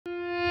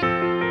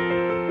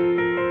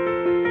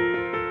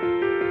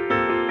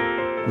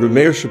Reb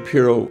Meir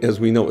Shapiro, as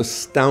we know,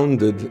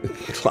 astounded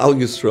Klal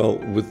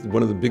Yisrael with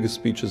one of the biggest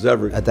speeches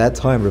ever. At that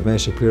time, Reb Meir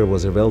Shapiro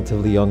was a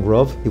relatively young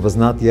Rav. He was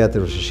not yet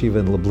the Rosh Yeshiva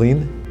in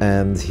Lublin,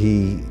 and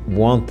he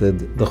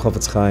wanted the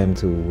Chofetz Chaim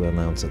to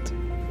announce it.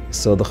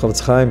 So the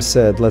Chofetz Chaim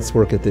said, let's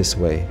work it this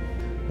way.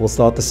 We'll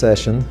start the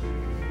session.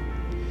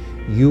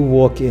 You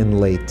walk in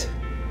late.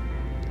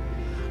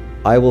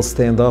 I will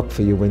stand up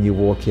for you when you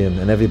walk in,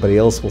 and everybody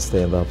else will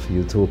stand up for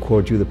you to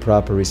accord you the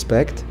proper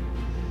respect.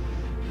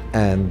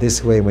 And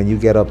this way, when you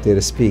get up there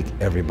to speak,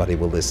 everybody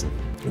will listen.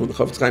 When the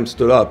Chofetz Chaim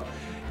stood up,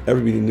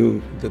 everybody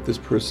knew that this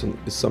person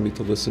is somebody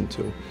to listen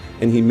to.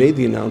 And he made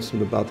the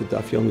announcement about the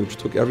Daf Yomi, which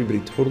took everybody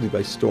totally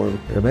by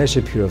storm. Reb Meir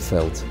Shapiro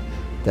felt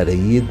that a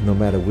Yid, no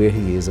matter where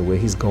he is or where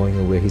he's going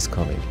or where he's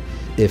coming,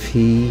 if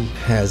he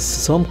has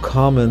some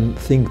common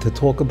thing to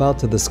talk about,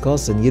 to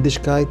discuss in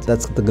Yiddishkeit,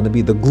 that's going to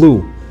be the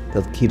glue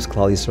that keeps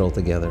Klal Yisrael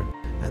together.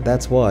 And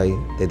that's why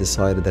they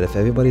decided that if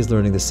everybody's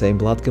learning the same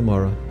Blat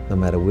Gemara, no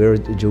matter where a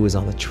Jew is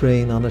on a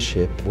train, on a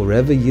ship,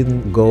 wherever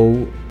Yidden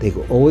go, they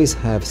will always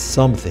have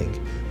something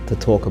to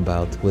talk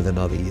about with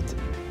another Yid.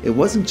 It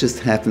wasn't just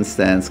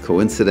happenstance,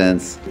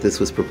 coincidence.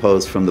 This was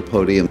proposed from the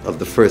podium of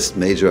the first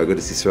major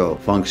Agudas Yisrael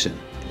function.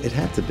 It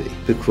had to be,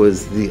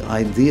 because the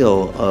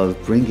ideal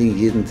of bringing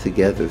Yidden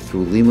together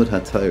through Limud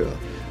HaTorah,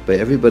 by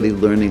everybody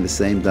learning the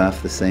same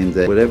daf the same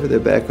day, whatever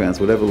their backgrounds,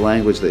 whatever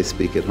language they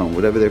speak at home,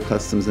 whatever their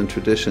customs and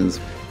traditions,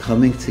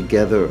 coming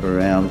together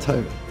around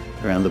Torah,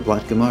 around the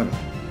Blat Gemara.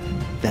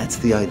 That's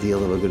the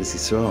ideal of Agudas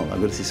Yisrael.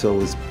 Agudas Yisrael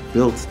was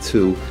built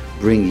to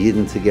bring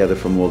Yidden together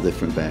from all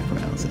different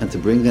backgrounds, and to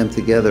bring them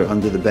together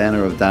under the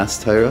banner of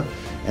Das Torah,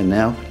 and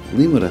now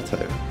Limud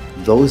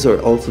HaTorah. Those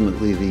are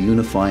ultimately the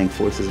unifying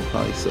forces of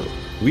Klal Yisrael.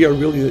 We are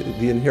really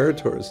the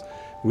inheritors.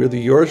 We're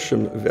the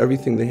Yorshim of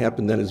everything that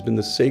happened. That has been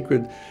the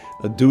sacred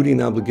duty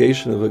and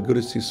obligation of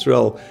Agudas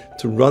Yisrael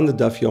to run the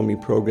Daf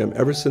Yomi program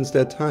ever since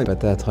that time.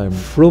 At that time,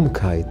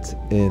 Frumkeit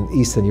in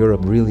Eastern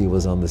Europe really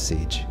was on the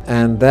siege.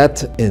 And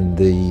that, in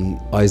the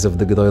eyes of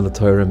the Gedolei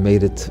Torah,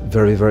 made it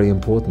very, very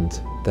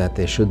important that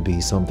there should be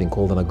something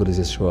called an Agudas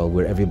Yisrael,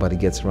 where everybody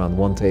gets around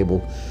one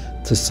table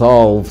to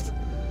solve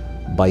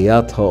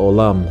Bayat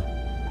HaOlam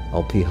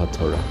Al Pi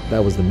HaTorah.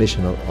 That was the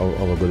mission of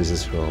Agudas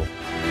Yisrael.